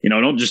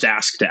don't just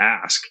ask to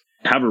ask.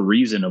 Have a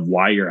reason of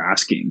why you're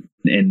asking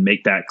and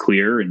make that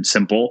clear and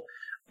simple.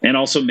 And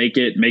also make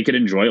it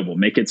enjoyable.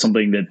 Make it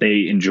something that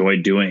they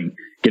enjoy doing,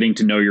 getting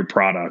to know your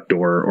product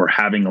or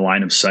having a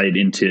line of sight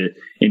into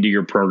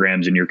your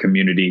programs and your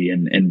community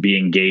and be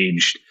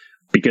engaged,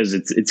 because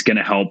it's going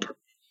to help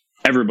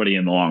everybody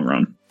in the long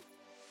run.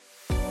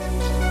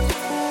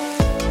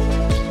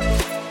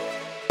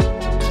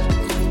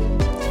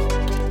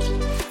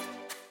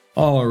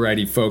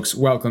 Alrighty, folks,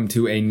 welcome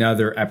to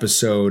another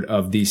episode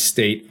of the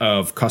State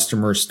of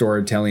Customer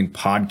Storytelling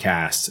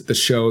podcast, the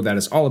show that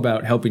is all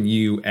about helping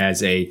you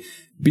as a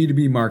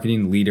B2B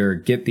marketing leader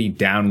get the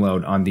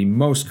download on the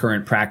most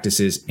current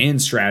practices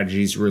and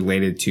strategies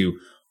related to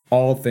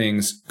all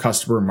things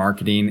customer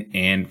marketing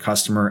and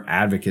customer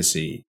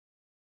advocacy.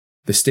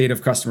 The State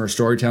of Customer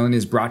Storytelling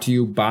is brought to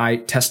you by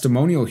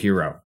Testimonial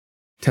Hero.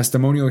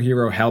 Testimonial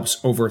Hero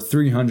helps over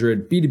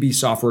 300 B2B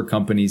software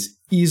companies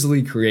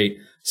easily create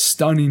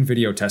stunning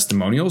video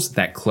testimonials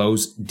that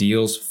close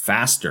deals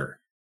faster.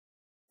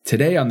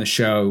 Today on the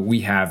show,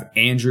 we have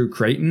Andru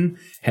Creighton,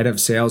 head of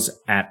sales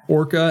at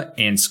Orca,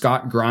 and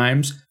Scott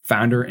Grimes,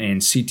 founder and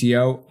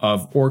CTO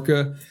of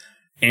Orca.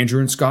 Andru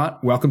and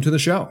Scott, welcome to the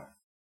show.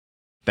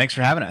 Thanks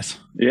for having us.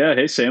 Yeah.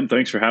 Hey, Sam.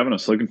 Thanks for having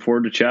us. Looking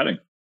forward to chatting.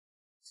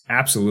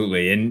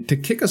 Absolutely. And to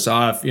kick us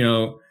off,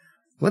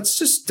 let's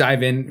just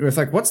dive in with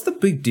what's the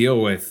big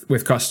deal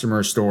with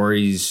customer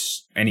stories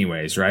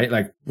anyways, right?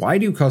 Why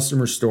do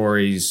customer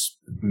stories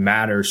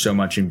matter so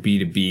much in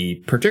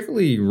B2B,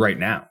 particularly right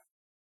now?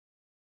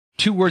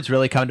 Two words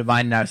really come to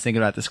mind, and I was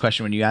thinking about this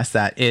question when you asked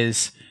that,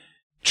 is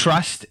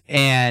trust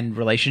and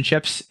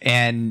relationships.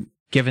 And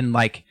given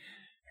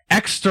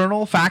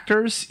external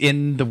factors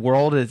in the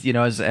world, as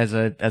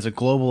a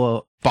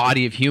global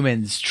body of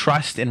humans,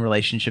 trust and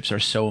relationships are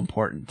so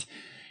important.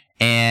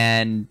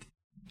 And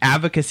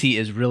advocacy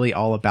is really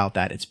all about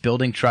that. It's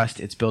building trust,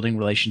 it's building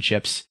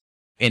relationships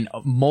in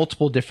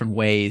multiple different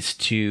ways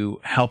to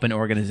help an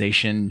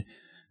organization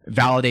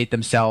validate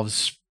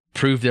themselves,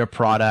 prove their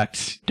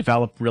product,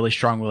 develop really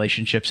strong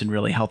relationships and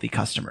really healthy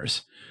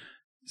customers.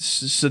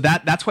 So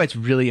that's why it's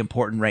really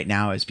important right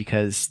now, is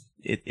because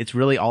it's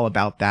really all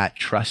about that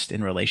trust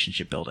and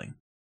relationship building.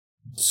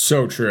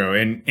 So true.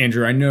 And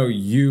Andru, I know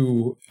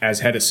you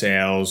as head of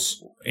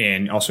sales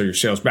and also your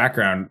sales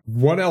background,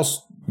 what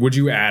else would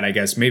you add, I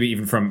guess, maybe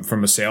even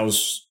from a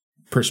sales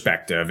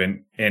perspective?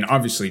 And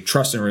obviously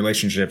trust and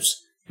relationships,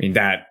 I mean,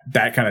 that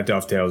kind of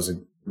dovetails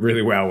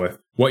really well with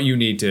what you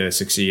need to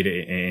succeed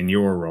in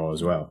your role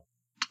as well.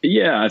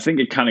 Yeah, I think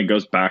it kind of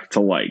goes back to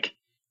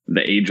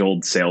the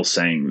age-old sales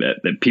saying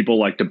that people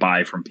like to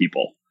buy from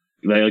people.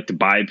 They like to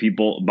buy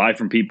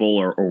from people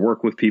or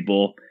work with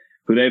people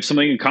who they have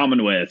something in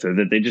common with, or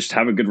that they just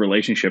have a good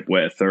relationship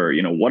with, or,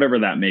 whatever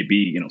that may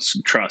be,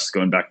 trust,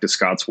 going back to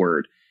Scott's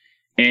word.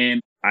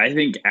 And I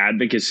think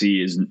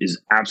advocacy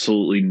is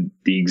absolutely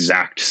the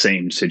exact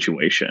same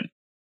situation.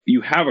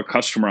 You have a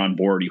customer on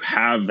board, you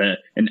have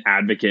an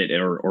advocate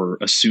or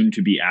a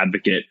soon-to-be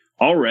advocate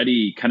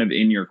already kind of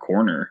in your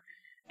corner,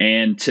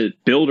 and to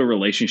build a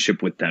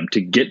relationship with them,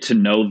 to get to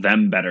know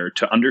them better,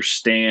 to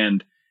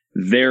understand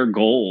their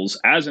goals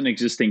as an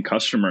existing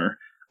customer,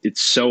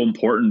 it's so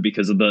important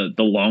because of the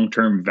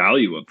long-term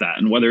value of that.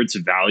 And whether it's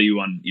a value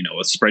on,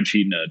 a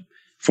spreadsheet in a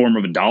form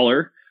of a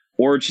dollar,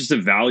 or it's just a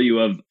value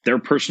of their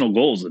personal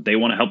goals that they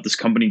want to help this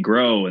company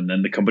grow, and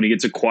then the company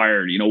gets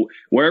acquired,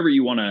 wherever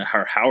you want to,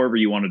 or however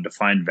you want to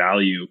define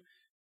value.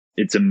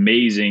 It's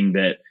amazing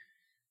that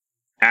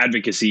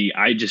advocacy,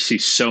 I just see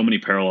so many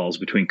parallels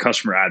between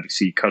customer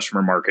advocacy,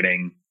 customer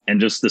marketing, and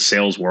just the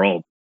sales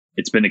world.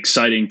 It's been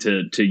exciting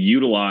to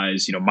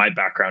utilize, my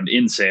background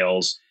in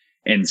sales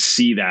and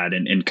see that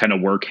and kind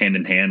of work hand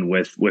in hand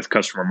with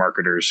customer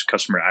marketers,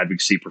 customer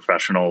advocacy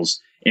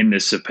professionals in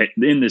this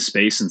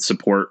space, and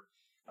support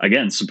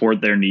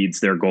their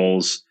needs, their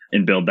goals,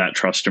 and build that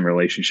trust and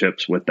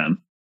relationships with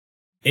them.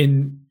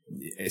 In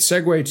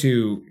segue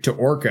to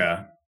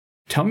Orca,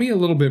 tell me a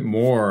little bit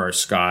more,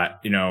 Scott.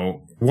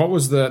 What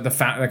was the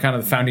kind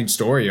of the founding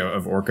story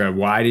of Orca?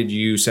 Why did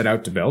you set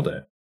out to build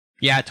it?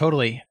 Yeah,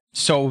 totally.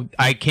 So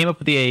I came up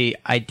with the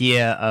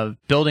idea of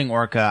building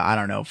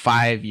Orca,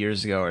 5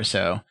 years ago or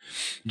so,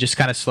 just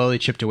kind of slowly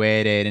chipped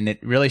away at it. And it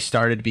really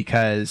started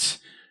because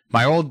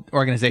my old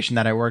organization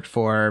that I worked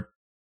for,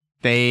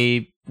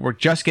 they were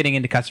just getting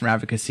into customer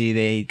advocacy.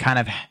 They kind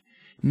of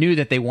knew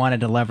that they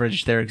wanted to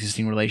leverage their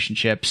existing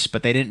relationships,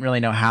 but they didn't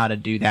really know how to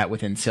do that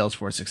within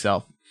Salesforce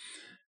itself.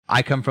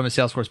 I come from a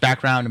Salesforce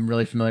background. I'm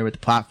really familiar with the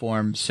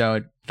platform. So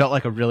it felt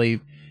like a really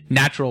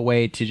natural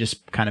way to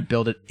just kind of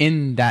build it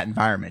in that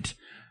environment.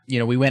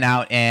 We went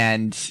out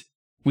and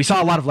we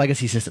saw a lot of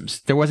legacy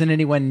systems. There wasn't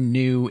anyone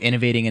new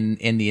innovating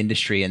in the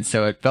industry. And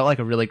so it felt like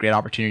a really great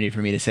opportunity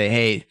for me to say,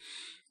 hey,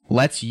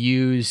 let's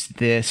use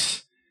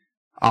this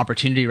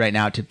opportunity right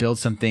now to build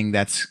something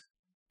that's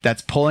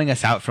pulling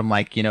us out from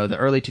the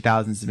early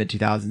 2000s, the mid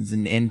 2000s,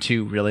 and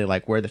into really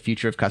where the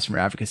future of customer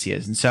advocacy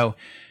is. And so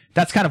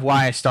that's kind of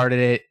why I started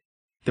it.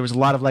 There was a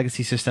lot of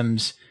legacy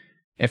systems.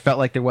 It felt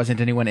like there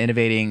wasn't anyone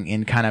innovating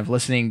in kind of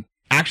listening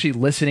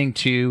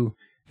to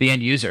the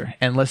end user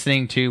and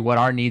listening to what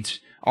our needs,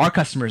 our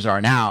customers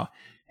are now,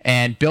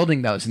 and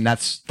building those. And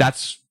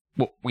that's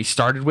what we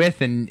started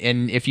with. And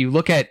if you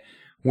look at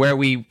where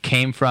we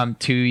came from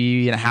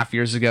 2.5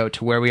 years ago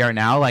to where we are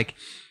now, like,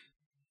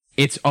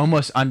 it's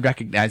almost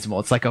unrecognizable.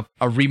 It's like a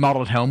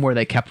remodeled home where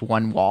they kept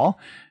one wall.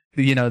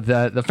 You know,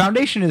 the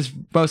foundation is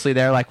mostly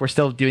there. Like, we're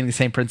still doing the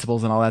same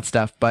principles and all that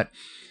stuff, but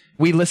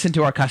we listen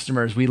to our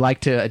customers. We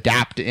like to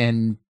adapt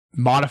and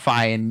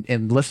modify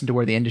and listen to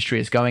where the industry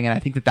is going. And I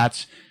think that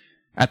that's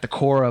at the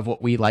core of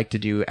what we like to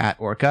do at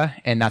Orca.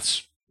 And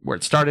that's where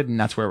it started, and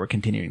that's where we're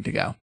continuing to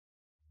go.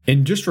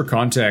 And just for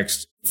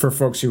context, for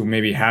folks who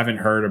maybe haven't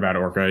heard about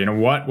Orca, you know,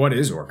 what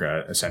is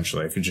Orca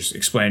essentially? If you just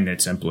explain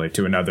it simply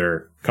to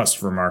another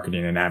customer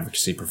marketing and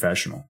advocacy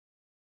professional.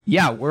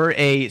 Yeah, we're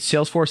a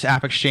Salesforce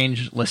App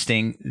Exchange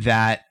listing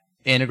that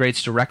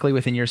integrates directly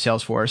within your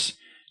Salesforce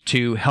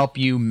to help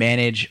you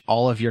manage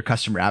all of your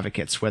customer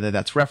advocates, whether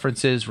that's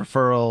references,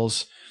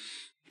 referrals,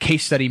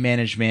 case study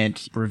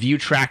management, review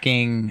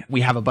tracking.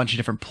 We have a bunch of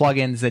different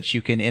plugins that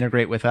you can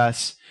integrate with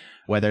us,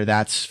 whether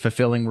that's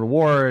fulfilling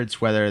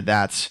rewards, whether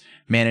that's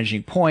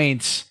managing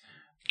points,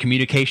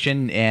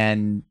 communication,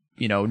 and,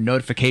 you know,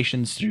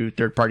 notifications through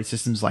third-party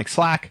systems like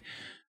Slack.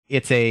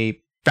 It's a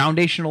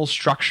foundational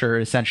structure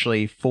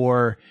essentially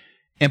for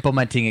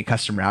implementing a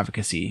customer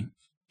advocacy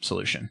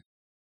solution.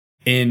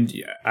 And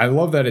I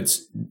love that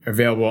it's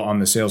available on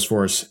the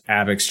Salesforce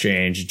App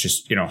Exchange,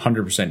 just, you know,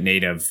 100%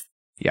 native.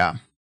 Yeah.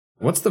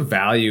 What's the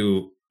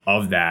value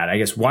of that? I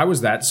guess, why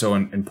was that so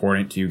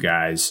important to you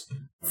guys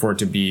for it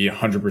to be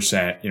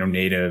 100%, you know,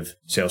 native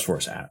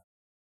Salesforce app?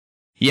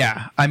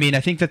 Yeah. I mean, I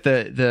think that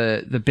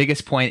the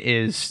biggest point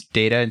is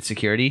data and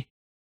security.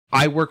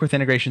 I work with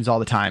integrations all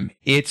the time.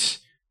 It's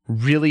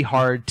really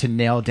hard to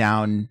nail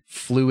down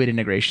fluid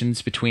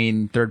integrations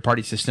between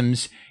third-party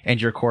systems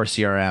and your core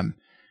CRM.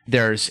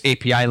 There's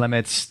API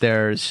limits,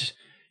 there's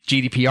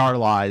GDPR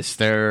laws,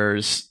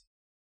 there's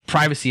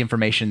privacy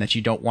information that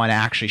you don't want to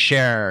actually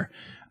share.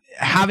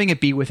 Having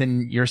it be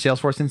within your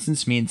Salesforce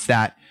instance means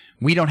that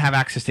we don't have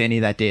access to any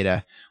of that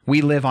data.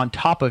 We live on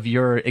top of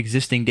your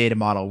existing data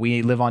model.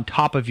 We live on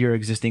top of your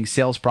existing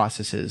sales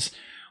processes.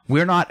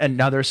 We're not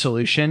another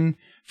solution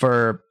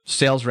for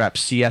sales reps,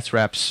 CS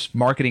reps,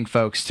 marketing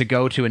folks to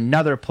go to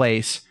another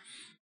place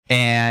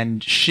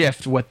and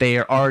shift what they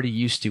are already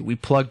used to. We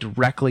plug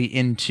directly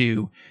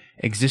into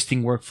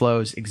existing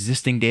workflows,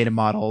 existing data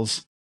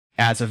models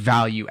as a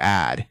value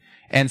add.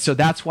 And so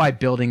that's why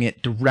building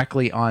it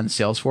directly on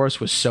Salesforce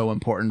was so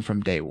important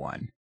from day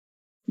one.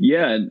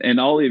 Yeah,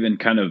 and I'll even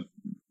kind of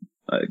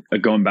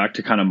going back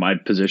to kind of my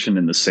position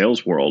in the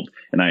sales world,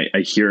 and I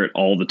hear it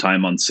all the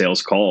time on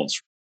sales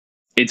calls.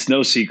 It's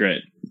no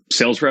secret.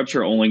 Sales reps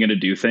are only going to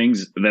do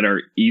things that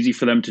are easy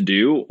for them to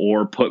do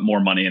or put more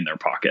money in their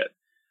pocket.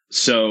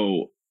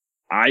 So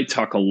I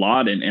talk a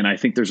lot, and I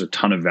think there's a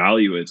ton of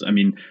value.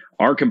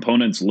 Our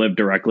components live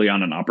directly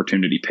on an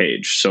opportunity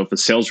page. So if a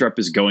sales rep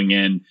is going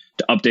in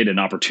to update an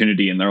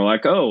opportunity and they're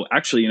like, oh,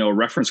 actually, you know, a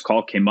reference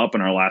call came up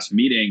in our last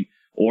meeting,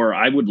 or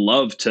I would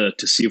love to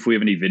see if we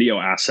have any video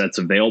assets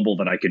available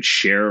that I could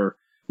share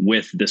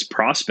with this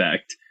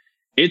prospect.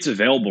 It's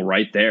available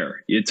right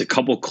there. It's a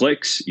couple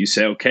clicks. You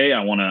say, okay,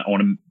 I want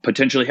to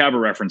potentially have a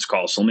reference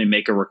call. So let me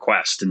make a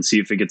request and see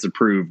if it gets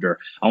approved, or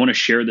I want to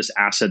share this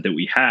asset that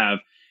we have,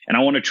 and I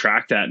want to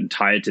track that and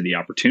tie it to the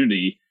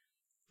opportunity.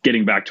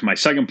 Getting back to my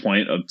second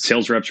point of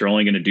sales reps are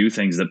only going to do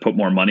things that put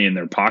more money in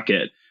their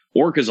pocket.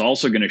 Orca is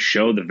also going to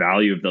show the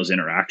value of those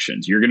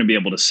interactions. You're going to be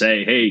able to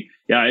say, hey,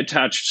 yeah, I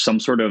attached some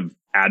sort of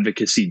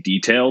advocacy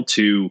detail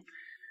to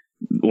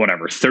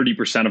whatever,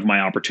 30% of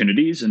my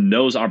opportunities, and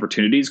those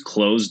opportunities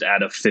closed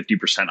at a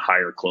 50%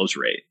 higher close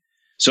rate.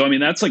 So,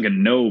 that's like a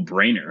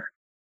no-brainer.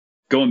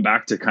 Going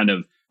back to kind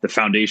of the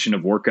foundation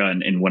of Orca,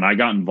 and when I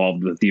got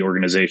involved with the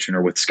organization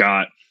or with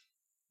Scott,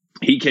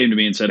 he came to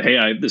me and said, hey,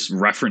 I have this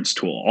reference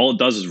tool. All it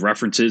does is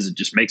references. It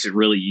just makes it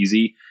really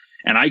easy.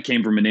 And I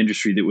came from an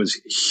industry that was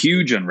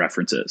huge on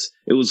references.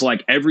 It was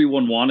like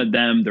everyone wanted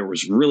them. There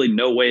was really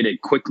no way to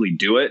quickly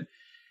do it.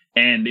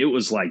 And it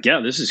was like,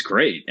 yeah, this is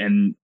great.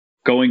 And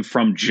going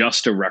from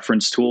just a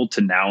reference tool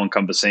to now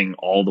encompassing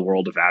all the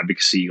world of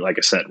advocacy, like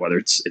I said, whether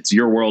it's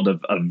your world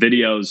of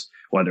videos,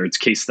 whether it's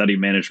case study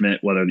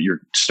management, whether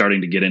you're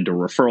starting to get into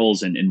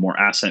referrals and more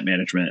asset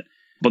management.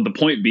 But the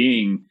point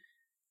being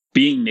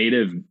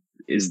native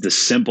is the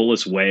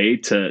simplest way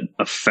to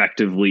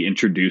effectively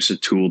introduce a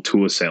tool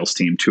to a sales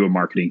team, to a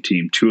marketing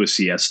team, to a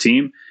CS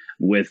team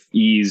with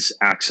ease,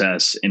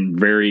 access, and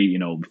very,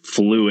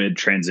 fluid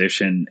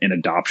transition and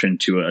adoption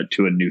to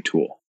a new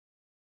tool.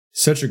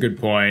 Such a good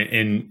point.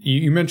 And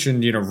you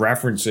mentioned,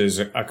 references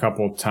a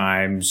couple of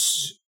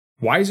times.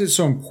 Why is it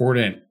so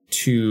important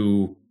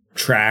to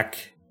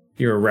track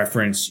your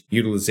reference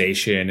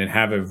utilization and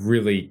have a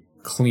really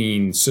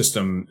clean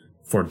system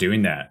for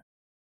doing that?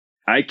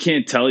 I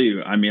can't tell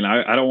you. I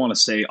don't want to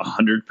say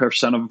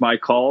 100% of my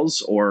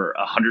calls or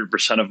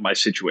 100% of my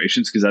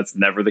situations, because that's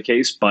never the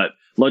case. But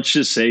let's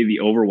just say the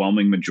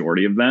overwhelming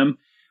majority of them,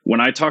 when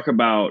I talk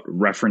about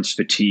reference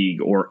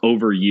fatigue or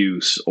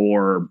overuse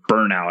or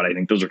burnout, I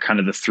think those are kind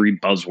of the three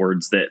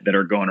buzzwords that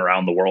are going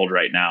around the world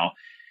right now.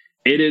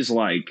 It is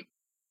like,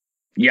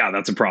 yeah,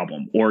 that's a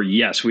problem. Or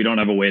yes, we don't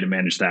have a way to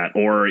manage that.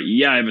 Or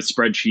yeah, I have a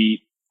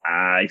spreadsheet.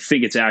 I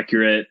think it's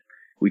accurate.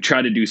 We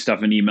try to do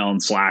stuff in email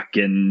and Slack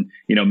and,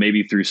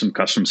 maybe through some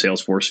custom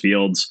Salesforce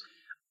fields.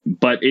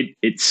 But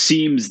it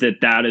seems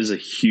that is a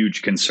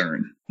huge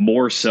concern,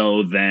 more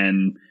so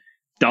than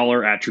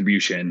dollar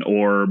attribution,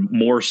 or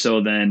more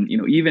so than,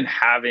 even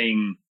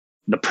having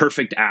the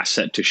perfect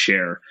asset to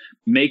share,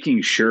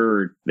 making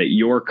sure that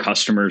your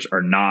customers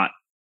are not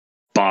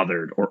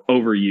bothered or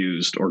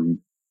overused, or,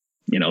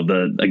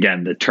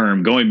 the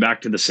term going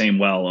back to the same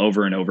well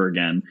over and over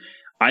again,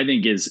 I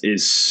think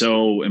is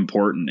so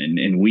important.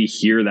 And we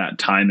hear that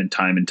time and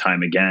time and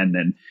time again.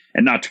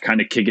 And not to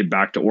kind of kick it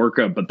back to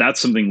Orca, but that's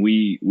something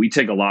we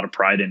take a lot of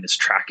pride in, is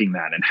tracking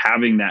that and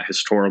having that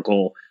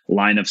historical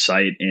line of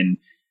sight. And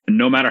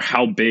no matter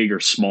how big or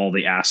small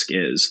the ask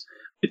is,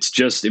 it's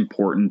just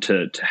important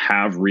to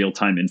have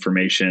real-time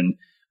information.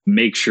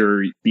 Make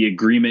sure the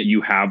agreement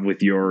you have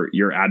with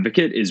your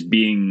advocate is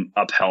being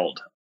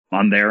upheld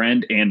on their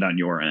end and on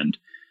your end.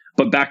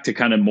 But back to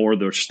kind of more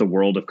the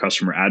world of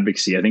customer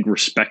advocacy, I think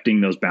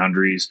respecting those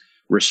boundaries,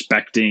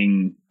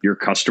 respecting your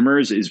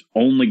customers is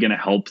only going to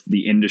help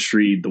the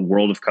industry, the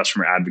world of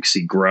customer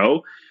advocacy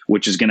grow,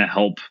 which is going to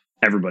help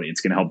everybody. It's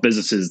going to help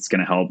businesses. It's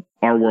going to help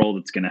our world.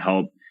 It's going to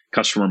help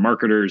customer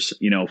marketers,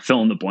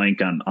 fill in the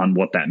blank on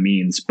what that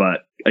means.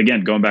 But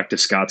again, going back to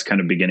Scott's kind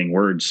of beginning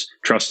words,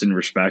 trust and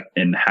respect,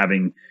 and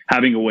having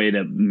a way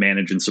to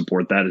manage and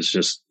support that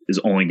is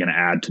only going to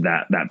add to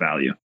that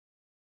value.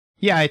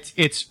 Yeah,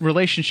 it's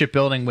relationship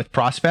building with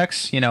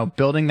prospects,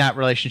 building that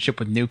relationship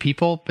with new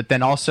people, but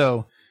then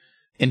also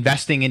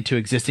investing into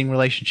existing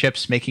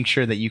relationships, making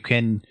sure that you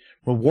can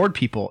reward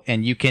people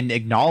and you can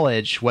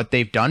acknowledge what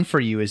they've done for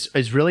you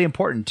is really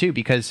important too,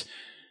 because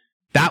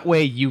that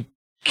way you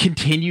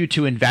continue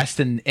to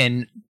invest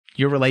in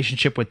your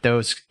relationship with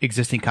those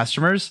existing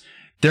customers.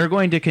 They're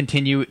going to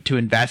continue to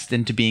invest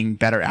into being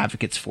better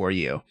advocates for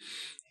you,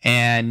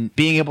 and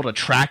being able to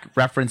track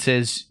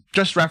references,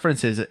 just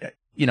references,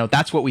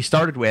 that's what we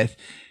started with,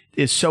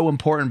 is so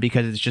important,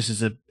 because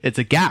it's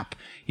a gap.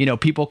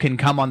 People can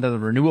come on the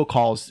renewal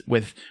calls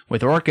with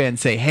Orca and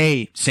say,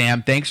 "Hey,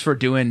 Sam, thanks for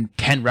doing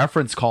 10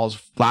 reference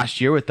calls last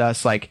year with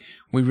us. Like,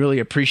 we really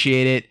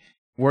appreciate it.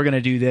 We're going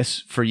to do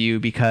this for you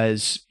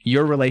because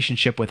your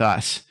relationship with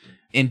us."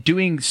 And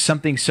doing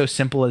something so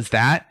simple as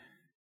that,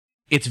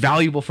 it's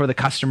valuable for the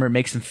customer. It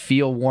makes them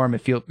feel warm.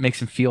 Makes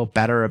them feel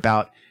better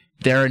about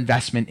their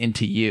investment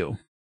into you.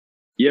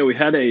 Yeah, we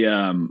had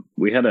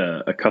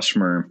a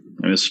customer,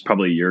 and this is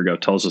probably a year ago,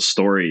 tells a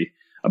story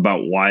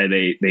about why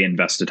they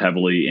invested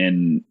heavily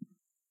in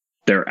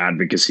their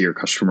advocacy or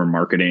customer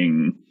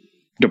marketing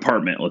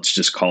department, let's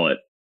just call it.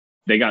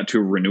 They got to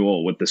a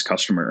renewal with this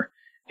customer,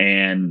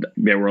 and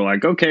they were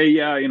like, "Okay,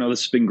 yeah,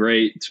 this has been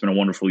great. It's been a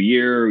wonderful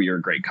year. You're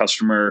a great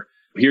customer.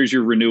 Here's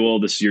your renewal.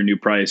 This is your new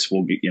price.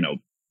 We'll get,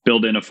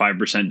 build in a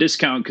 5%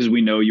 discount because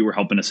we know you were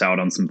helping us out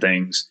on some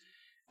things."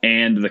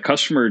 And the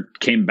customer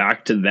came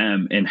back to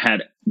them and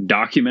had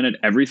documented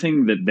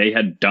everything that they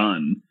had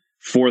done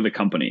for the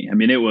company. I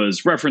mean, it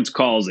was reference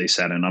calls. They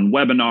sat in on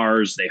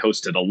webinars. They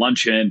hosted a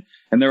luncheon.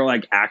 And they're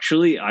like,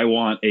 "Actually, I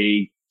want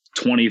a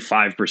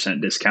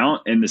 25%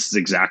 discount. And this is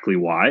exactly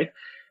why."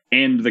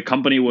 And the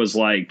company was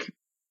like,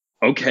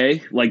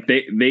 "Okay." Like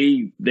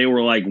they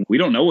were like, "We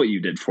don't know what you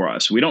did for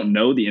us. We don't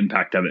know the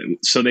impact of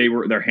it." So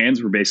their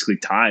hands were basically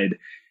tied.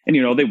 And,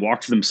 they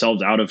walked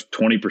themselves out of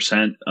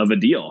 20% of a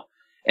deal.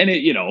 And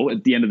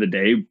at the end of the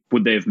day,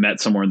 would they have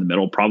met somewhere in the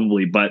middle?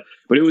 Probably. But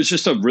it was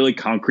just a really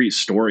concrete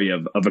story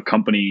of a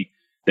company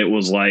that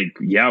was like,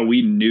 yeah,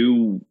 we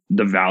knew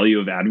the value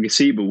of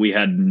advocacy, but we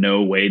had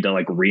no way to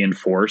like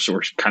reinforce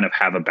or kind of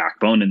have a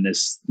backbone in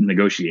this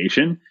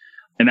negotiation.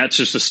 And that's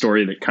just a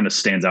story that kind of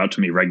stands out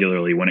to me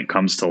regularly when it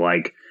comes to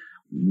like,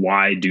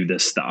 why do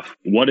this stuff?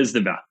 What is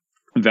the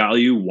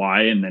value?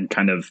 Why? And then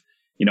kind of,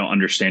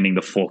 understanding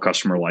the full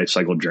customer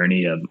lifecycle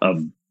journey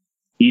of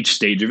each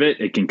stage of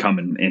it can come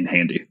in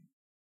handy.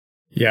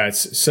 Yeah,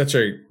 it's such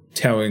a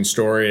telling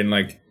story. And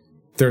like,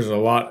 there's a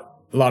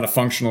lot of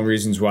functional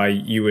reasons why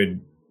you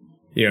would,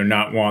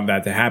 not want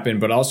that to happen.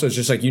 But also it's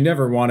just like, you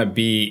never want to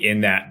be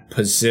in that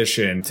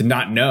position to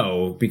not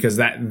know, because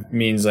that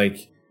means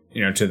like,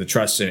 to the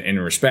trust and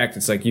respect,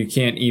 it's like, you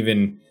can't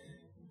even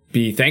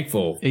be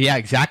thankful. Yeah,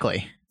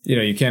 exactly.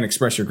 You can't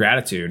express your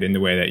gratitude in the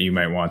way that you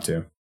might want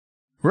to.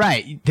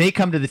 Right. They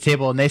come to the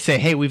table and they say,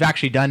 "Hey, we've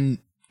actually done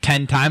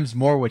 10 times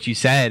more what you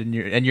said."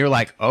 And you're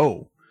like,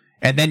 "Oh."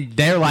 And then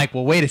they're like,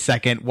 "Well, wait a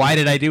second. Why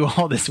did I do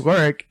all this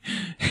work?"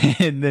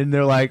 And then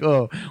they're like,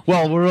 "Oh,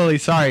 well, we're really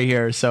sorry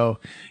here." So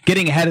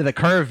getting ahead of the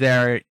curve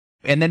there.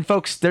 And then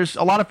there's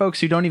a lot of folks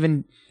who don't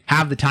even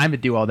have the time to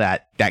do all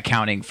that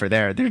counting for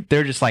they're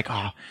just like,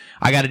 "Oh,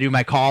 I got to do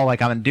my call.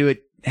 Like, I'm going to do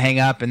it, hang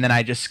up." And then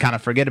I just kind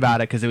of forget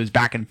about it because it was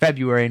back in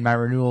February and my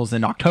renewal's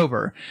in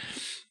October.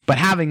 But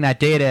having that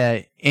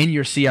data in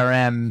your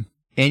CRM,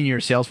 in your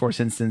Salesforce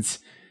instance,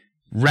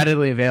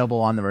 readily available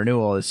on the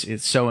renewal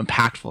is so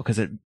impactful because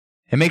it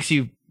makes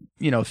you,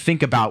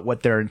 think about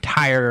what their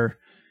entire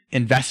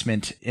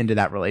investment into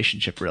that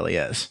relationship really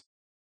is.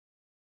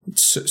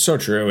 So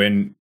true.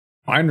 And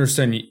I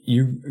understand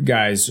you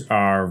guys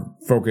are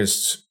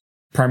focused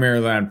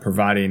primarily on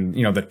providing,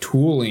 the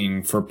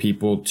tooling for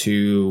people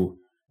to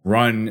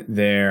run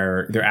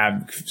their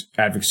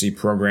advocacy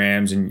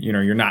programs. And,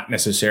 you're not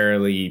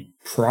necessarily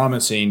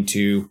promising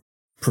to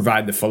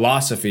provide the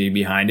philosophy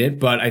behind it.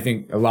 But I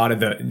think a lot of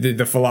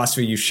the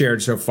philosophy you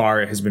shared so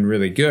far has been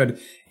really good.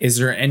 Is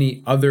there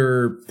any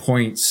other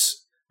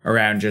points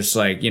around just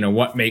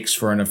what makes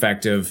for an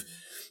effective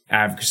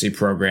advocacy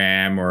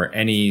program, or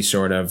any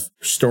sort of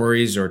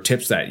stories or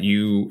tips that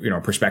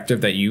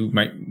perspective that you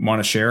might want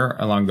to share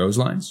along those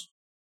lines?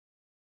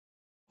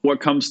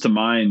 What comes to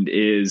mind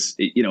is,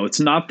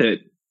 it's not that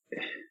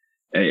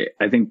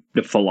I think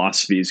the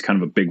philosophy is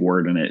kind of a big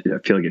word in it. I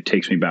feel like it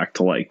takes me back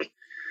to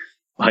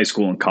high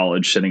school and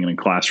college, sitting in a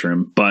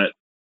classroom, but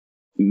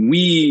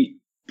we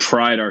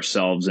pride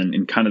ourselves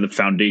in kind of the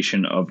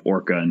foundation of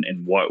Orca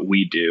and what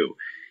we do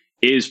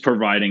is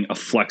providing a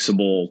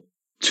flexible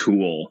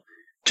tool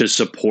to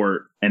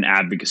support an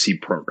advocacy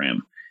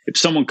program. If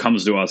someone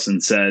comes to us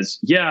and says,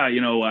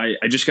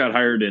 I just got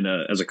hired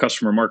as a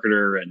customer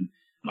marketer and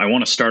I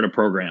want to start a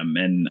program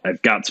and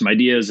I've got some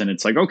ideas, and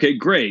it's okay,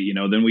 great.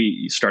 Then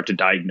we start to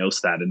diagnose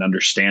that and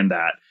understand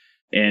that.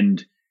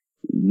 And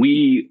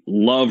we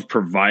love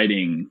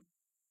providing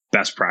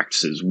best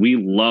practices. We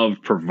love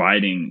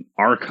providing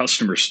our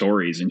customer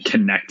stories and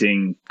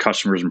connecting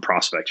customers and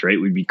prospects, right?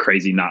 We'd be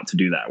crazy not to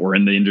do that. We're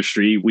in the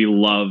industry. We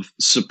love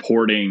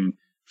supporting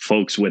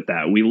folks with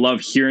that. We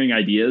love hearing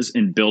ideas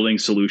and building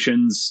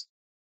solutions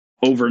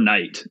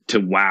overnight to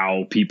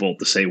wow people,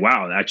 to say,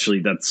 wow, actually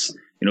that's,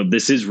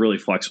 this is really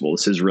flexible.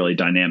 This is really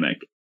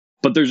dynamic.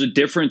 But there's a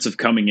difference of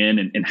coming in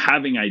and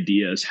having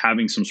ideas,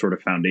 having some sort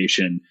of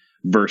foundation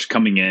versus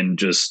coming in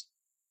just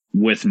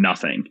with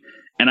nothing.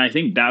 And I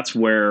think that's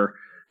where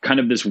kind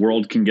of this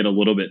world can get a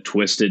little bit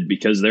twisted,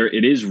 because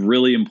it is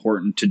really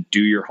important to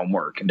do your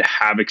homework and to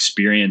have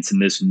experience in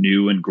this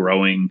new and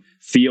growing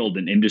field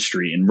and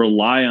industry and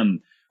rely on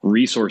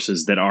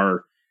resources that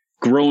are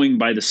growing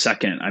by the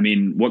second. I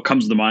mean, what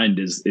comes to mind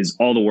is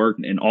all the work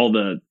and all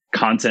the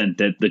content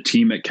that the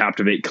team at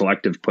Captivate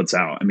Collective puts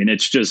out. I mean,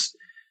 it's just,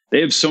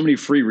 they have so many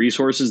free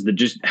resources that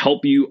just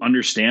help you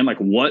understand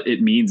what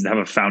it means to have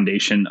a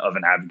foundation of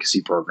an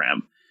advocacy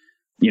program.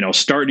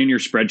 Start in your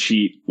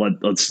spreadsheet.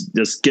 Let's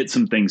just get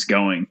some things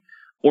going,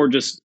 or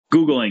just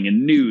Googling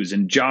and news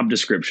and job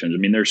descriptions. I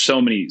mean, there's so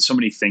many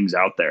things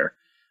out there.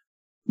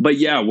 But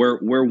yeah,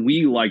 where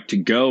we like to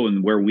go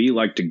and where we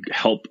like to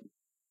help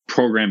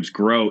programs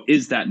grow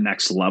is that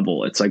next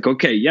level. It's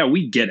okay, yeah,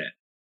 we get it.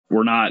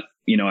 We're not,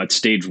 at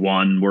stage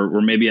 1,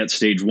 we're maybe at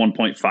stage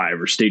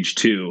 1.5 or stage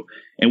 2.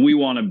 And we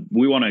want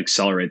to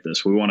accelerate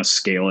this. We want to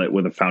scale it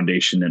with a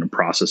foundation and a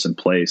process in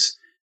place.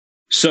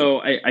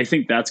 So I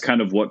think that's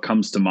kind of what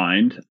comes to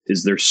mind,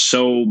 is there's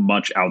so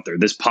much out there.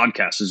 This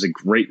podcast is a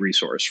great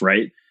resource,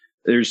 right?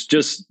 There's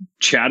just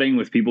chatting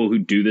with people who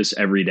do this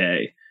every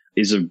day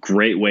is a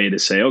great way to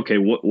say, okay,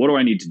 what do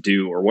I need to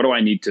do? Or what do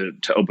I need to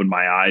open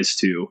my eyes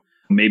to?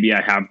 Maybe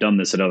I have done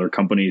this at other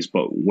companies,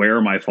 but where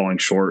am I falling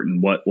short,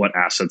 and what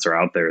assets are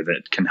out there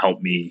that can help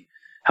me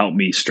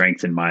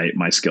strengthen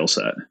my skill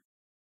set?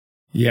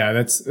 Yeah,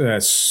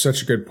 that's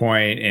such a good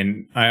point.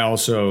 And I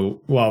also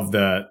love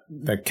the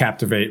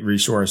Captivate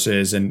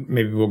resources, and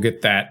maybe we'll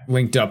get that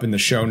linked up in the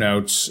show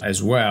notes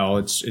as well.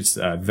 It's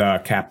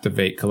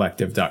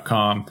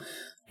thecaptivatecollective.com.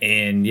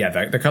 And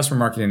yeah, the customer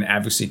marketing and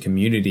advocacy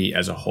community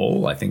as a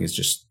whole, I think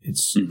it's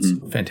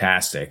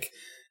fantastic.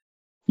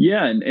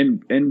 Yeah.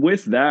 And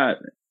with that,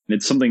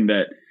 it's something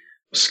that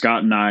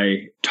Scott and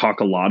I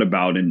talk a lot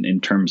about in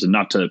terms of,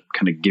 not to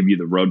kind of give you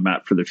the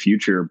roadmap for the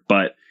future,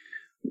 but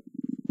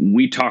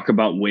we talk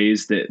about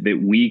ways that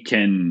we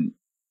can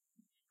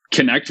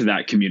connect to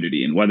that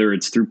community, and whether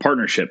it's through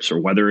partnerships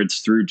or whether it's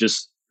through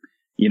just,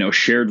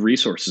 shared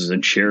resources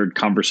and shared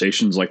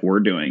conversations like we're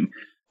doing.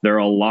 There are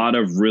a lot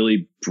of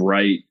really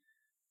bright,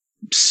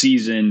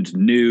 seasoned,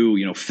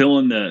 new, fill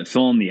in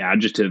the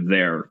adjective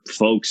there,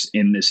 folks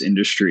in this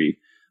industry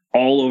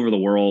all over the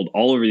world,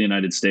 all over the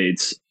United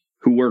States,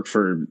 who work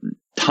for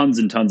tons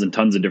and tons and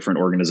tons of different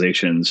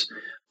organizations.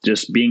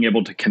 Just being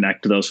able to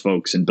connect to those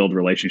folks and build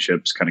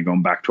relationships, kind of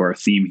going back to our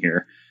theme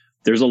here.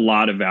 There's a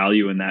lot of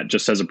value in that,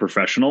 just as a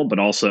professional, but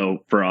also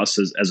for us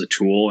as a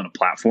tool and a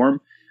platform.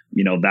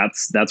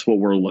 That's what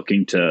we're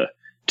looking to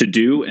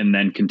do, and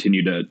then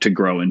continue to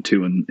grow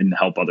into and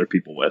help other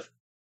people with.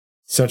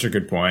 Such a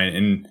good point.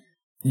 And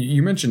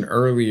you mentioned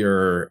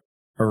earlier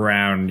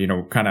around,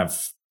 kind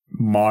of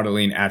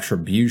modeling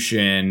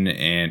attribution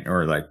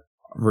or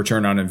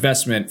return on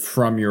investment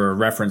from your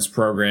reference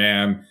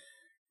program.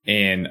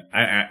 And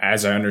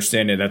as I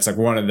understand it, that's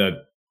one of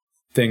the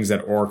things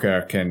that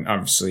Orca can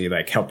obviously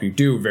help you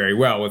do very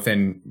well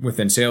within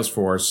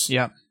Salesforce.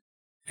 Yeah.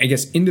 I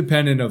guess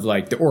independent of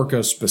the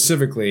Orca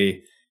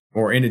specifically,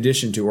 or in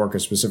addition to Orca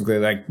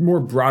specifically,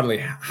 more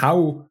broadly,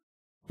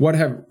 what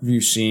have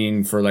you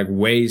seen for like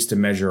ways to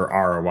measure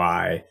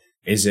ROI?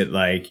 Is it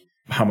like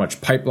how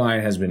much pipeline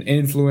has been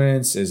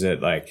influenced? Is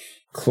it like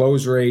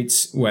close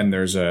rates when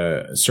there's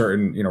a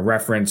certain,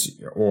 reference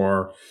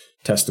or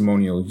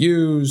testimonial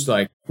used?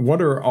 Like,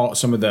 what are all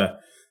some of the,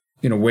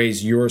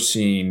 ways you're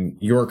seeing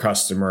your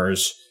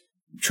customers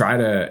try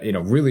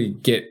to, really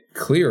get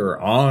clear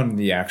on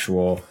the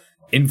actual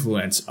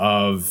influence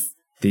of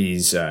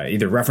these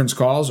either reference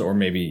calls or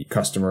maybe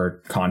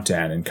customer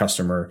content and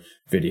customer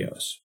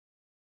videos?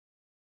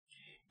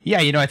 Yeah,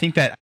 I think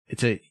that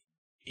it's a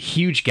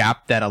huge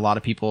gap that a lot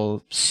of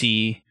people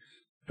see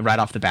right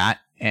off the bat.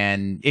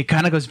 And it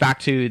kind of goes back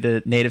to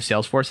the native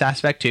Salesforce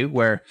aspect too,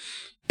 where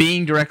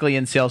being directly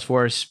in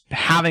Salesforce,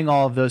 having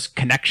all of those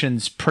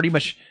connections pretty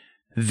much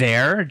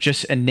there,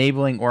 just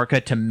enabling Orca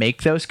to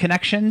make those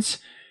connections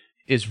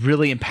is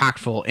really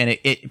impactful. And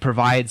it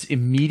provides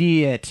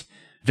immediate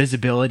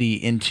visibility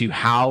into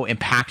how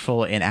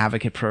impactful an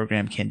advocate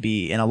program can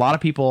be. And a lot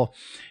of people,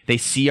 they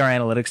see our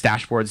analytics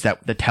dashboards,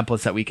 that the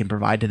templates that we can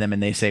provide to them,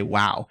 and they say,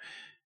 wow,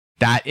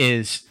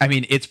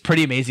 it's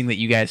pretty amazing that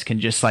you guys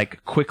can just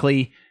like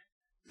quickly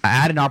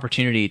add an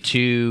opportunity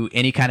to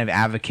any kind of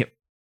advocate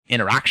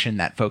interaction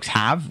that folks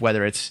have,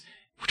 whether it's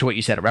to what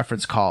you said, a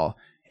reference call,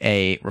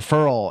 a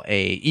referral,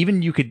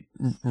 even you could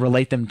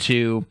relate them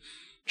to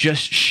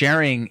just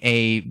sharing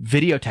a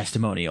video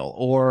testimonial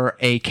or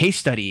a case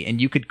study, and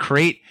you could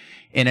create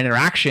an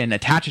interaction,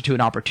 attach it to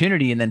an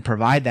opportunity, and then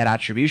provide that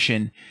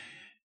attribution.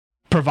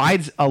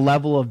 Provides a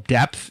level of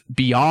depth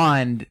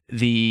beyond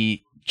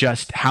the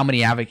just how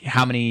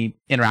many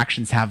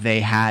interactions have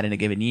they had in a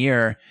given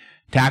year,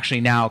 to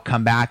actually now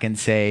come back and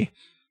say,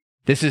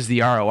 this is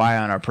the ROI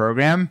on our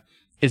program,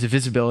 is a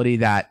visibility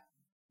that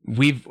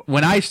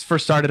when I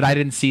first started, I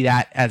didn't see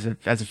that as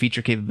a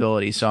feature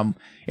capability. So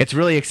it's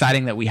really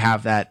exciting that we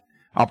have that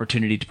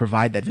opportunity to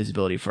provide that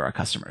visibility for our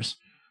customers.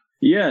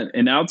 Yeah.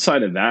 And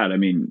outside of that,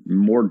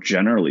 more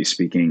generally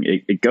speaking,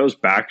 it goes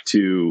back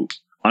to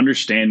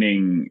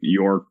understanding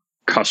your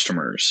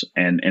customers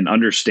and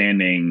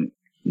understanding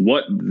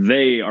what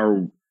they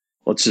are,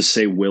 let's just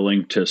say,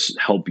 willing to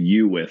help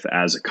you with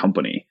as a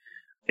company.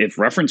 If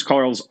reference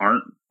calls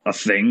aren't a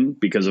thing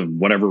because of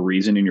whatever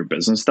reason in your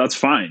business, that's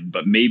fine.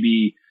 But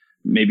maybe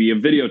a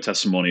video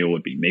testimonial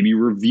would be, maybe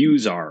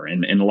reviews are,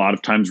 and a lot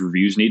of times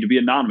reviews need to be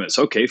anonymous.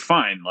 Okay,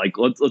 fine. Like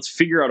let's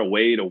figure out a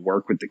way to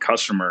work with the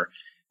customer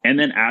and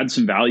then add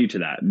some value to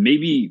that.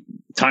 Maybe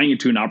tying it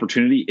to an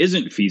opportunity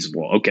isn't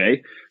feasible.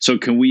 Okay, so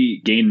can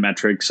we gain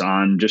metrics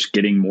on just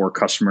getting more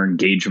customer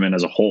engagement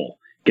as a whole,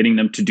 getting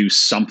them to do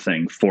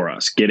something for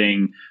us,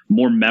 getting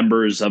more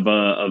members of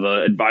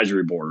a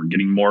advisory board,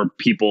 getting more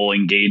people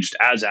engaged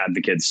as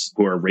advocates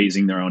who are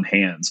raising their own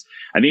hands?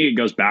 I think it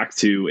goes back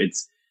to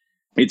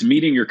it's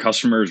meeting your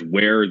customers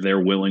where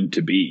they're willing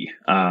to be.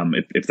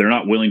 If they're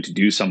not willing to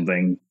do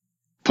something,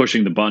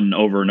 pushing the button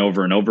over and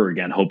over and over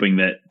again, hoping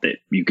that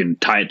you can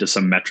tie it to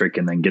some metric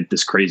and then get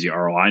this crazy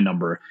ROI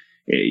number,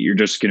 you're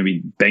just going to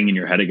be banging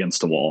your head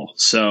against the wall.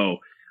 So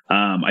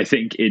I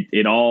think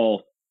it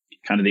all,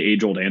 kind of the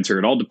age old answer,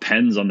 it all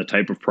depends on the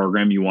type of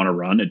program you want to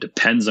run. It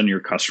depends on your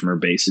customer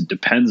base. It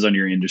depends on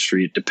your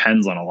industry. It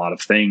depends on a lot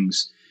of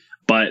things.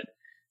 But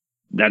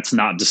that's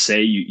not to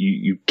say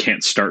you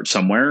can't start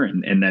somewhere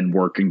and then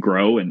work and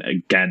grow. And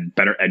again,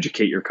 better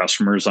educate your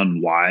customers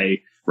on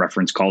why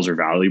reference calls are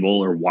valuable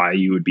or why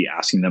you would be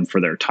asking them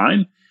for their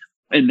time.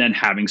 And then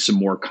having some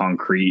more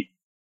concrete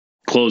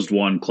closed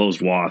won,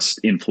 closed lost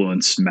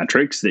influence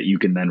metrics that you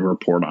can then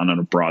report on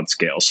a broad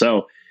scale.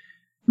 So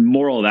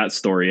moral of that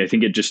story, I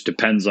think it just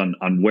depends on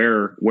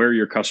where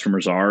your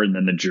customers are and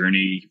then the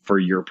journey for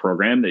your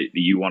program that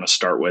you want to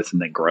start with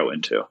and then grow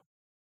into.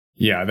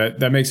 Yeah,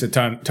 that makes a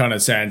ton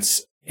of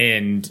sense.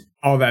 And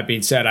all that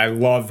being said, I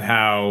love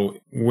how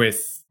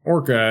with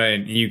Orca,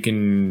 and you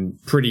can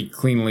pretty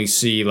cleanly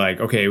see like,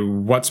 okay,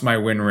 what's my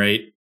win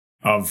rate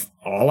of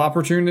all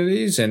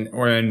opportunities,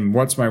 and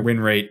what's my win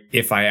rate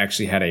if I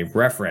actually had a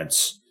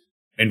reference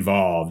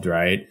involved,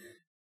 right?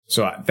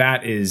 So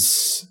that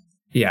is,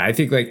 yeah, I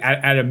think like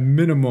at a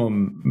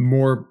minimum,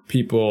 more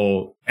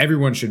people,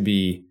 everyone should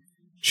be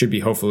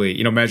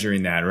hopefully,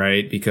 measuring that,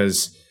 right?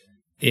 Because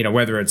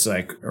whether it's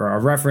like a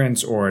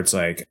reference or it's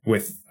like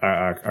with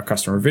a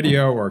customer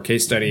video or a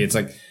case study, it's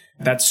like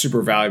that's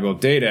super valuable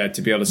data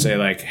to be able to say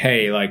like,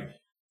 hey, like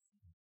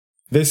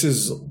this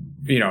is,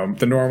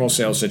 the normal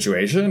sales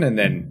situation. And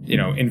then,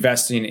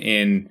 investing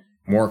in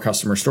more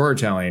customer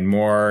storytelling,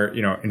 more,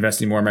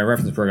 investing more in my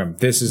reference program.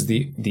 This is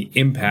the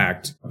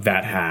impact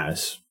that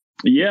has.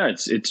 Yeah.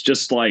 It's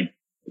just like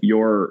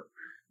your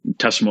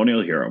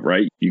testimonial hero,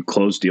 right? You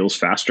close deals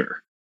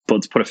faster.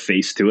 Let's put a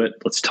face to it.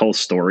 Let's tell a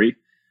story.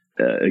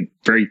 A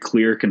very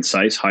clear,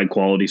 concise, high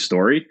quality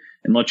story,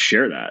 and let's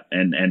share that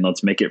and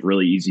let's make it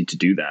really easy to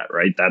do that,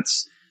 right?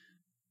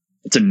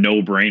 It's a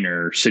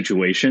no-brainer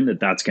situation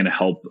that's going to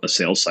help a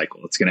sales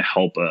cycle. It's going to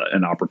help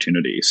an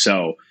opportunity.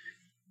 So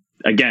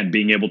again,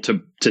 being able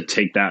to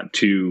take that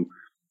to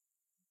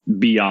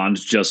beyond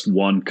just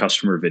one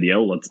customer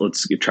video.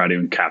 Let's try to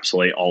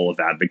encapsulate all of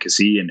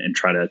advocacy and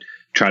try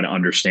to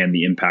understand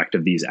the impact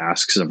of these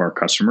asks of our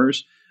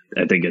customers.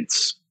 I think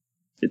it's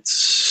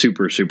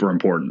super, super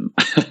important.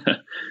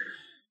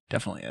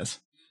 Definitely is.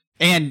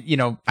 And,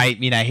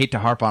 I hate to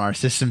harp on our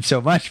system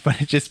so much,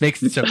 but it just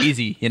makes it so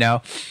easy,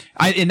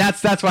 and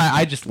that's why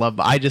I just love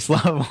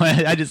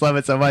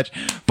it so much.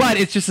 But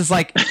it's just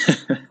like,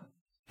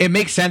 it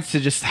makes sense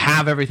to just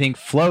have everything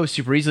flow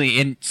super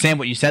easily. And Sam,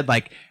 what you said,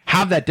 like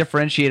have that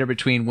differentiator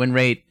between win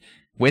rate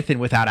with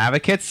and without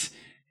advocates.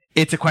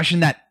 It's a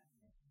question that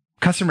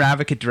customer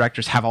advocate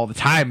directors have all the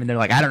time. And they're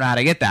like, I don't know how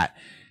to get that.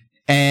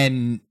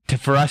 And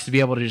for us to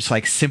be able to just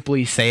like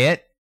simply say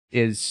it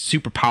is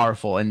super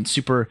powerful and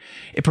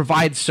it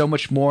provides so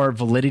much more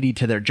validity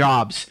to their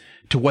jobs,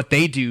 to what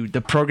they do,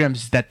 the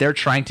programs that they're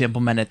trying to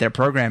implement at their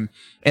program.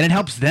 And it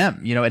helps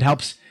them, it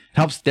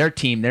helps their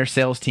team, their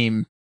sales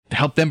team,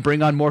 help them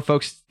bring on more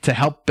folks to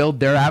help build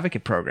their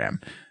advocate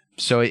program.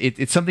 So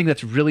it's something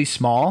that's really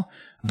small,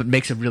 but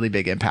makes a really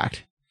big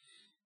impact.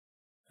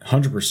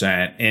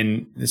 100%.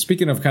 And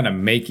speaking of kind of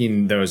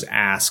making those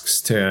asks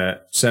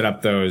to set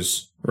up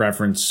those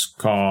reference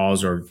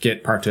calls or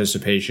get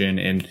participation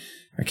in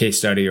a case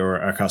study or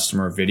a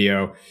customer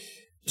video,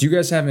 do you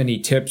guys have any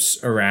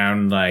tips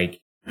around like,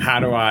 how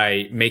do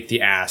I make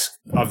the ask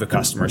of the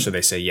customer so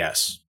they say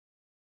yes?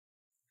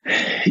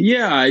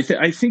 Yeah,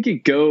 I think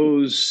it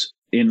goes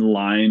in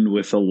line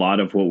with a lot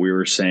of what we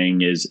were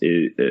saying is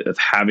of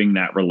having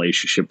that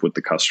relationship with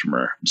the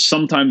customer.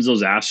 Sometimes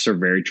those asks are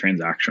very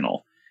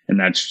transactional, and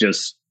that's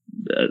just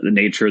the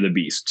nature of the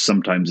beast.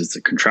 Sometimes it's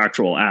a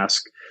contractual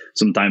ask.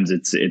 Sometimes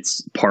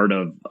it's part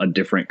of a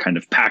different kind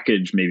of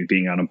package, maybe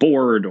being on a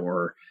board,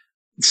 or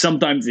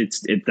sometimes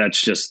that's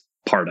just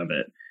part of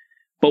it.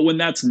 But when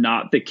that's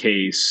not the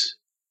case,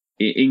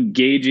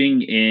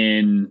 engaging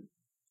in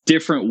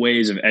different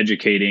ways of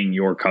educating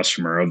your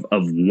customer of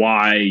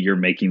why you're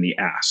making the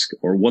ask,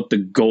 or what the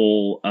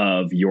goal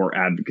of your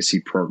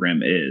advocacy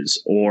program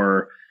is,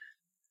 or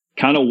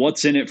kind of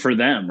what's in it for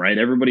them, right?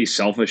 Everybody's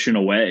selfish in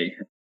a way,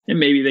 and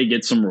maybe they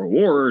get some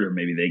reward, or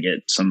maybe they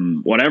get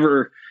some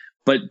whatever,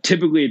 but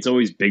typically it's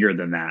always bigger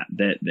than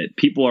that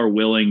people are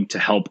willing to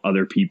help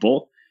other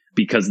people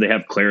because they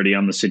have clarity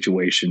on the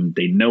situation.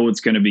 They know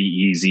it's going to be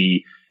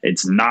easy.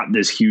 It's not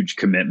this huge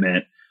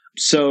commitment.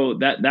 So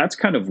that's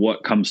kind of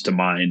what comes to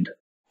mind.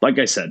 Like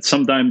I said,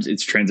 sometimes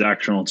it's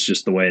transactional. It's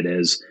just the way it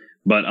is.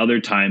 But other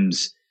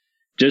times,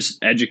 just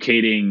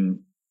educating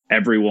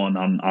everyone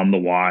on the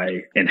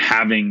why, and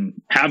having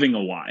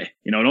a why.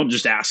 Don't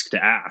just ask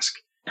to ask.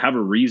 Have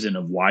a reason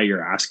of why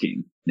you're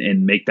asking,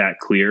 and make that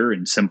clear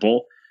and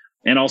simple.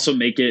 And also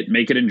make it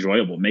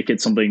enjoyable. Make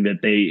it something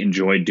that they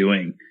enjoy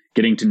doing.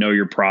 Getting to know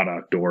your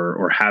product,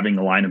 or having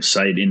a line of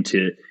sight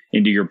into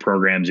your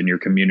programs and your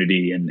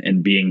community,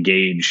 and be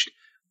engaged,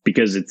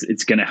 because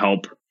it's going to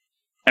help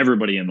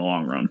everybody in the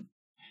long run.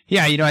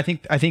 Yeah, I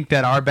think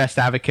that our best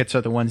advocates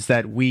are the ones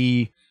that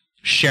we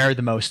share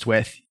the most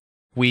with.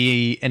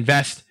 We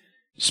invest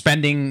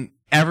spending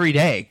every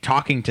day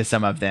talking to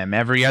some of them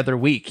every other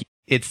week.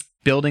 It's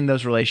building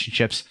those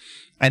relationships.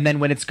 And then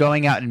when it's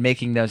going out and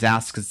making those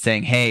asks and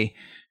saying, hey,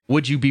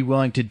 would you be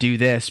willing to do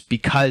this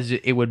because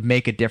it would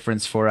make a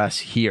difference for us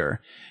here?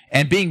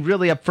 And being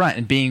really upfront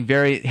and being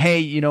very, hey,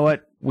 you know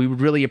what? We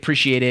would really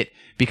appreciate it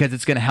because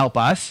it's going to help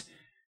us.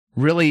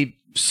 Really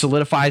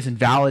solidifies and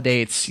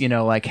validates,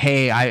 like,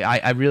 hey,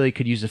 I really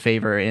could use a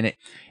favor in it.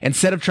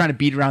 Instead of trying to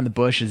beat around the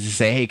bush, is to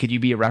say, hey, could you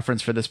be a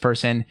reference for this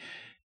person?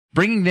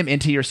 Bringing them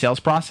into your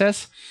sales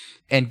process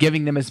and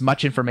giving them as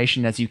much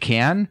information as you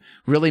can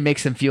really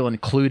makes them feel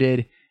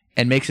included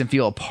and makes them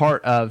feel a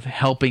part of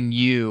helping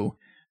you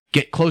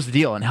close the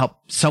deal and help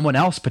someone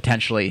else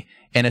potentially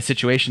in a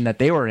situation that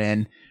they were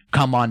in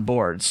come on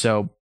board.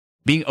 So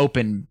being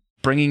open,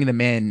 bringing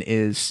them in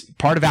is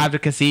part of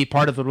advocacy,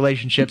 part of the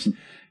relationships,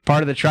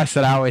 part of the trust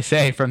that I always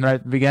say from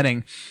the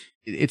beginning.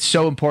 It's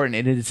so important,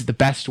 and it is the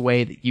best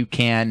way that you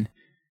can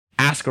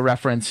ask a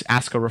reference,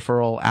 ask a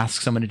referral,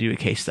 ask someone to do a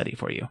case study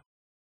for you.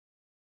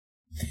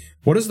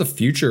 What does the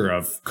future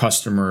of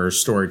customer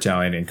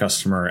storytelling and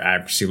customer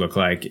advocacy look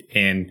like?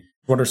 And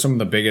what are some of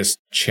the biggest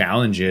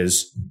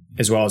challenges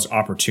as well as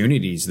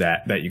opportunities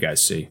that you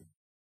guys see?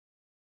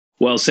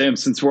 Well, Sam,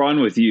 since we're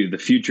on with you, the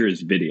future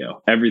is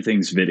video.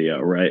 Everything's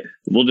video, right?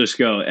 We'll just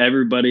go,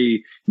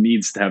 everybody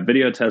needs to have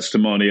video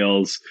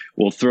testimonials.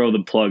 We'll throw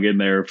the plug in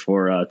there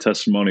for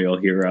Testimonial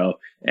Hero,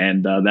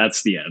 and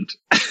that's the end.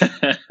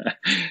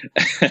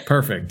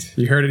 Perfect.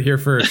 You heard it here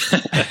first.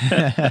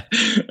 That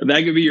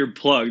could be your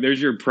plug.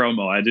 There's your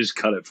promo. I just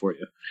cut it for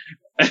you.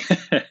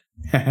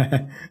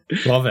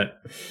 Love it.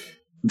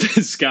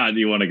 Scott, do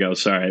you want to go?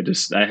 Sorry,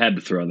 I had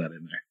to throw that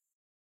in there.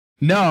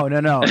 No.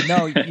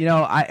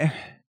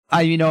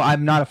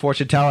 I'm not a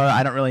fortune teller.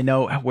 I don't really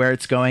know where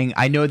it's going.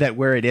 I know that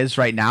where it is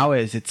right now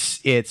is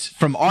it's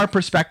from our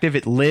perspective,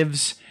 it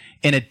lives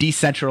in a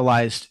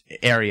decentralized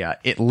area.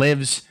 It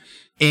lives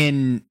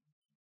in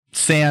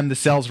Sam, the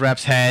sales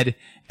rep's head,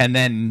 and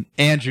then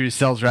Andrew's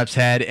sales rep's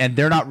head, and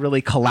they're not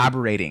really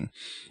collaborating.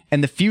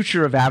 And the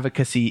future of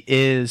advocacy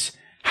is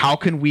how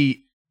can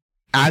we,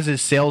 as a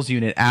sales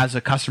unit, as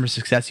a customer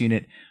success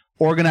unit,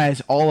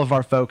 organize all of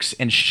our folks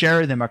and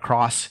share them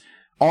across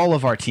all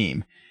of our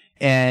team,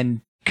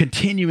 and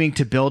continuing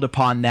to build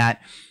upon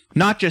that,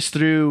 not just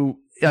through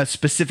a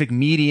specific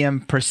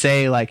medium per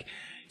se. Like,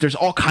 there's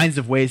all kinds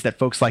of ways that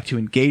folks like to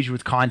engage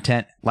with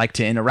content, like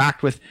to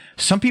interact with.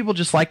 Some people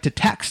just like to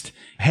text.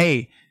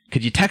 Hey,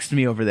 could you text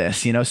me over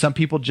this? Some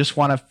people just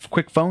want a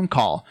quick phone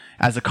call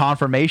as a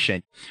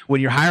confirmation.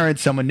 When you're hiring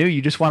someone new,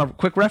 you just want a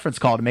quick reference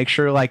call to make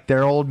sure like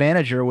their old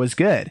manager was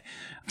good.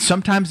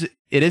 Sometimes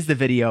it is the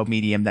video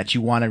medium that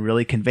you want to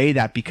really convey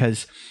that,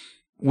 because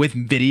with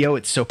video,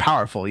 it's so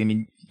powerful. I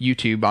mean,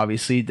 YouTube,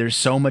 obviously, there's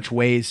so much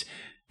ways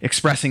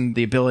expressing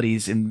the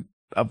abilities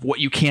of what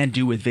you can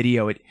do with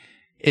video.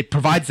 It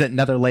provides that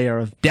another layer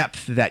of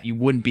depth that you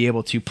wouldn't be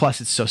able to. Plus,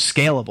 it's so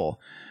scalable.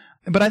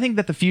 But I think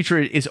that the future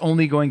is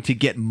only going to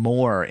get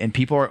more, and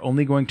people are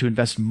only going to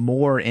invest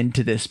more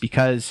into this,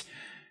 because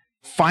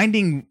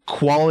finding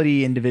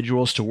quality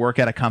individuals to work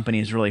at a company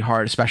is really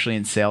hard, especially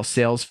in sales.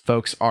 Sales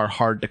folks are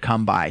hard to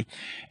come by,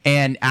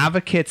 and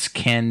advocates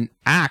can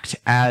act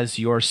as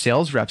your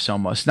sales reps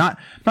almost. I'm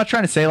not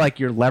trying to say like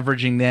you're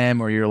leveraging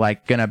them or you're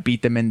like going to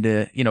beat them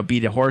into,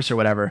 beat a horse or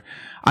whatever.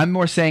 I'm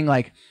more saying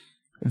like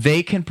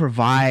they can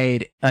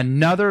provide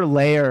another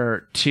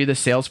layer to the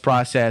sales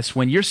process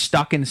when you're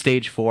stuck in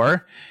stage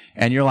 4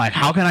 and you're like,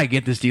 how can I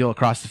get this deal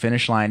across the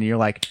finish line? And you're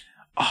like,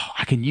 oh,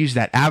 I can use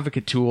that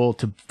advocate tool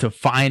to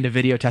find a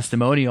video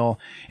testimonial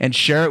and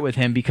share it with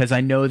him because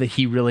I know that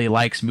he really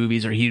likes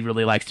movies or he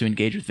really likes to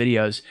engage with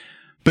videos.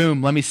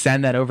 Boom, let me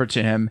send that over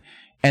to him.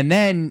 And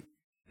then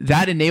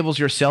that enables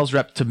your sales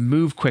rep to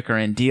move quicker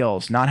in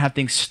deals, not have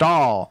things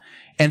stall.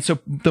 And so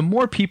the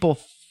more people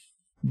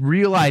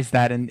realize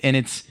that, and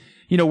it's,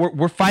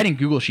 we're fighting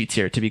Google Sheets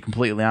here, to be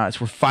completely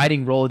honest. We're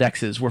fighting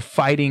Rolodexes. We're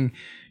fighting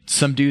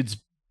some dude's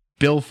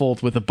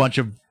billfold with a bunch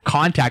of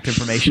contact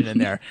information in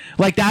there.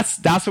 Like that's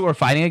what we're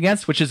fighting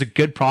against, which is a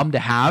good problem to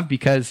have,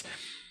 because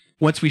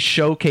once we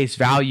showcase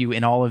value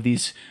in all of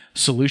these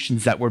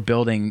solutions that we're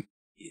building,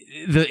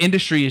 the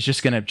industry is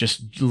just going to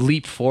just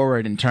leap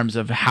forward in terms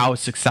of how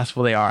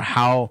successful they are,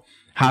 how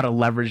to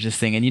leverage this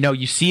thing. And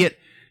you see it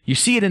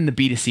in the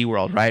B2C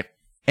world, right?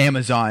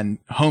 Amazon,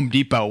 Home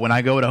Depot. When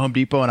I go to Home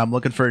Depot and I'm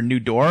looking for a new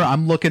door,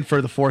 I'm looking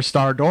for the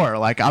 4-star door.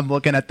 Like I'm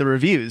looking at the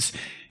reviews.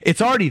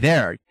 It's already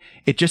there.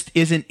 It just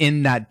isn't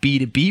in that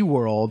B2B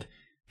world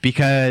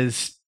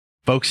because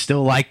folks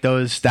still like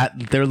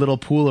their little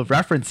pool of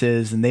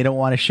references and they don't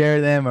want to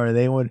share them, or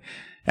they would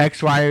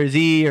X, Y, or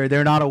Z, or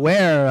they're not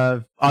aware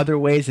of other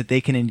ways that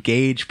they can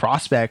engage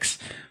prospects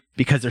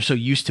because they're so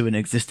used to an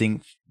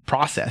existing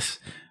process.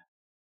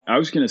 I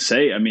was going to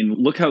say, I mean,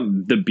 look how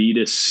the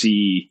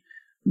B2C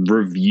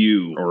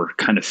review or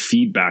kind of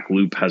feedback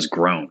loop has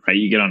grown, right?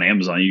 You get on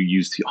Amazon, you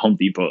use Home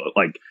Depot,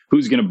 like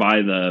who's going to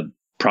buy the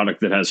product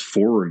that has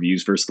 4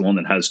 reviews versus the one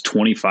that has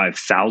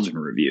 25,000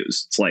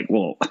 reviews? It's like,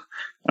 well, I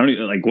don't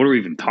even, like, what are we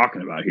even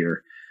talking about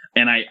here?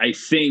 And I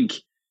think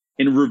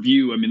in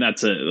review, I mean,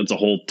 that's a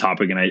whole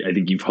topic. And I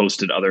think you've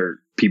hosted other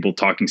people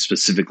talking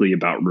specifically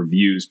about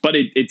reviews, but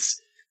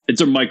it's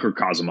a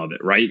microcosm of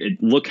it, right?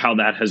 Look how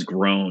that has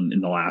grown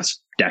in the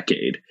last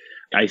decade.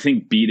 I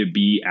think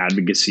B2B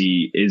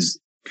advocacy is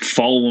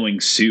following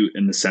suit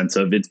in the sense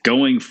of it's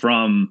going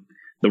from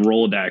the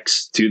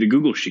Rolodex to the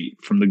Google Sheet,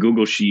 from the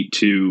Google Sheet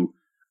to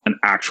an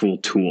actual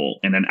tool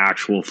and an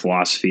actual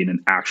philosophy and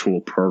an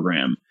actual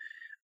program.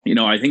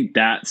 I think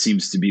that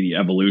seems to be the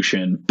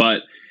evolution,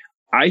 but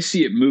I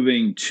see it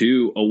moving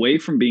away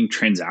from being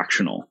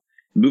transactional,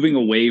 moving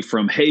away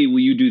from, hey, will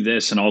you do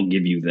this and I'll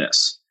give you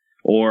this,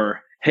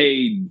 or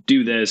hey,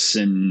 do this,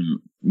 and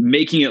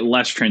making it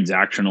less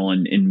transactional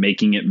and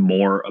making it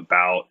more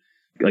about,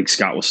 like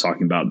Scott was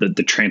talking about,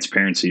 the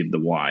transparency of the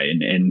why.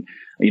 And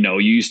you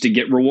used to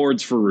get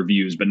rewards for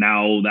reviews, but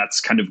now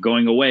that's kind of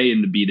going away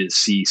in the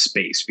B2C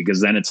space,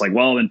 because then it's like,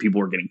 well, then people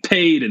are getting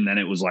paid. And then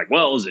it was like,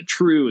 well, is it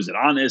true? Is it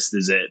honest?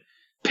 Is it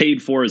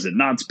paid for? Is it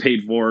not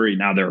paid for?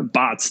 Now there are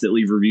bots that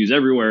leave reviews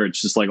everywhere.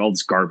 It's just like all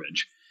this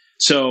garbage.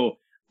 So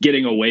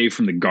getting away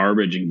from the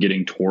garbage and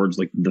getting towards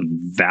like the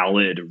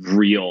valid,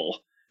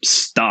 real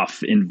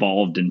stuff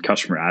involved in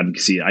customer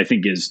advocacy, I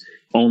think is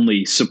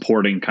only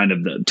supporting kind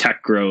of the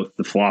tech growth,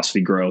 the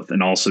philosophy growth,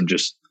 and also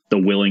just the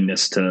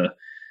willingness to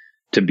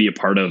be a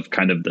part of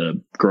kind of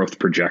the growth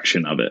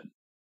projection of it.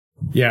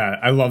 Yeah,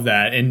 I love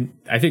that. And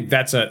I think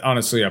that's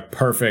honestly a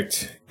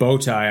perfect bow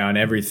tie on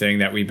everything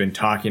that we've been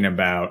talking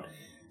about.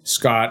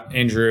 Scott,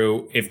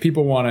 Andru, if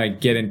people want to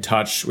get in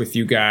touch with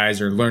you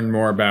guys or learn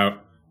more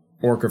about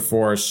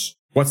OrcaForce,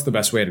 what's the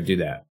best way to do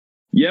that?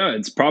 Yeah,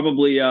 it's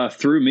probably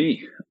through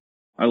me.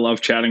 I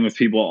love chatting with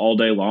people all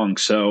day long.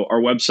 So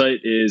our website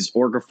is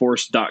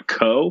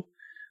orcaforce.co.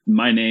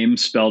 My name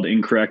spelled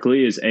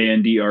incorrectly is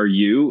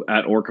Andru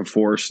at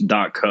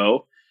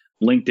orcaforce.co.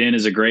 LinkedIn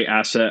is a great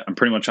asset. I'm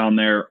pretty much on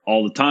there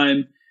all the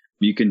time.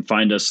 You can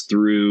find us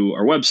through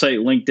our website,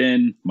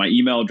 LinkedIn, my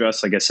email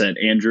address, like I said,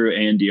 Andru,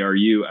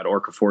 Andru at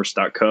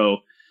orcaforce.co.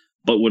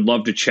 But would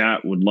love to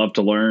chat, would love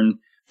to learn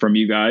from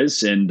you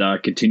guys and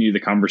continue the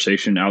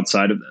conversation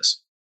outside of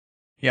this.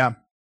 Yeah.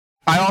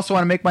 I also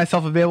want to make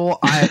myself available.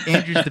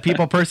 Andrew's the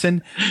people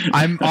person.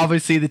 I'm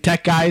obviously the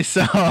tech guy,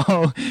 so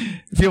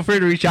feel free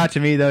to reach out to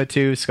me though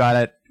too, Scott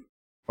at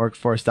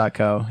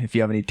workforce.co if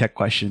you have any tech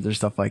questions or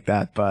stuff like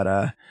that.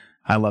 But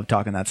I love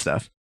talking that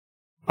stuff.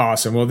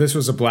 Awesome. Well, this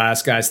was a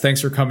blast, guys.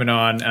 Thanks for coming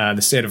on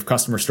the State of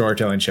Customer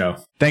Storytelling show.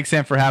 Thanks,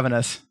 Sam, for having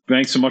us.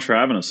 Thanks so much for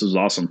having us. This was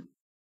awesome.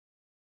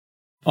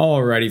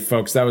 Alrighty,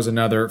 folks. That was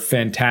another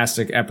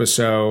fantastic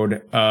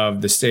episode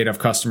of the State of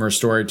Customer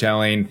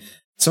Storytelling.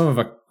 Some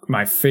of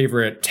my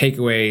favorite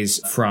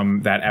takeaways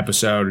from that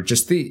episode,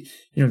 just the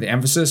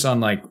emphasis on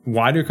like,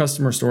 why do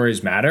customer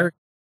stories matter?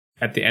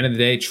 At the end of the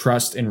day,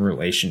 trust in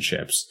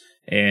relationships,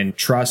 and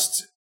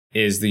trust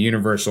is the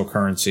universal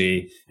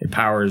currency. It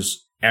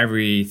powers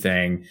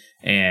everything.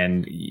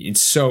 And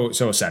it's so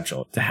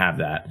essential to have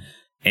that.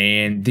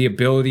 And the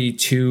ability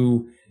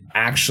to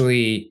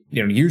actually,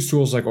 use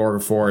tools like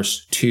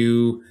Orgaforce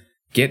to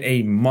get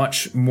a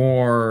much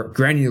more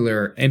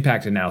granular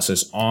impact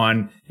analysis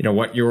on,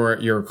 what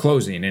you're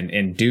closing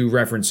and do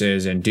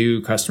references and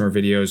do customer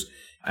videos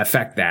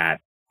affect that.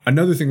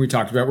 Another thing we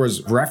talked about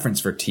was reference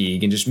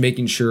fatigue and just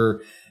making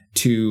sure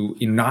to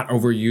not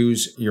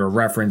overuse your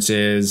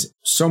references.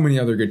 So many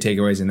other good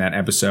takeaways in that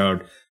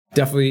episode.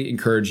 Definitely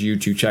encourage you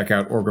to check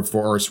out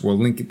Orgaforce. We'll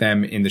link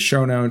them in the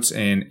show notes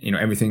and,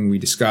 everything we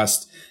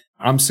discussed.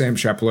 I'm Sam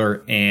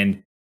Shepler,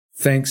 and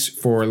thanks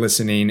for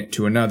listening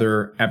to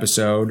another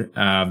episode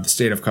of the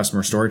State of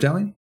Customer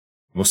Storytelling.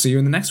 We'll see you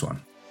in the next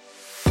one.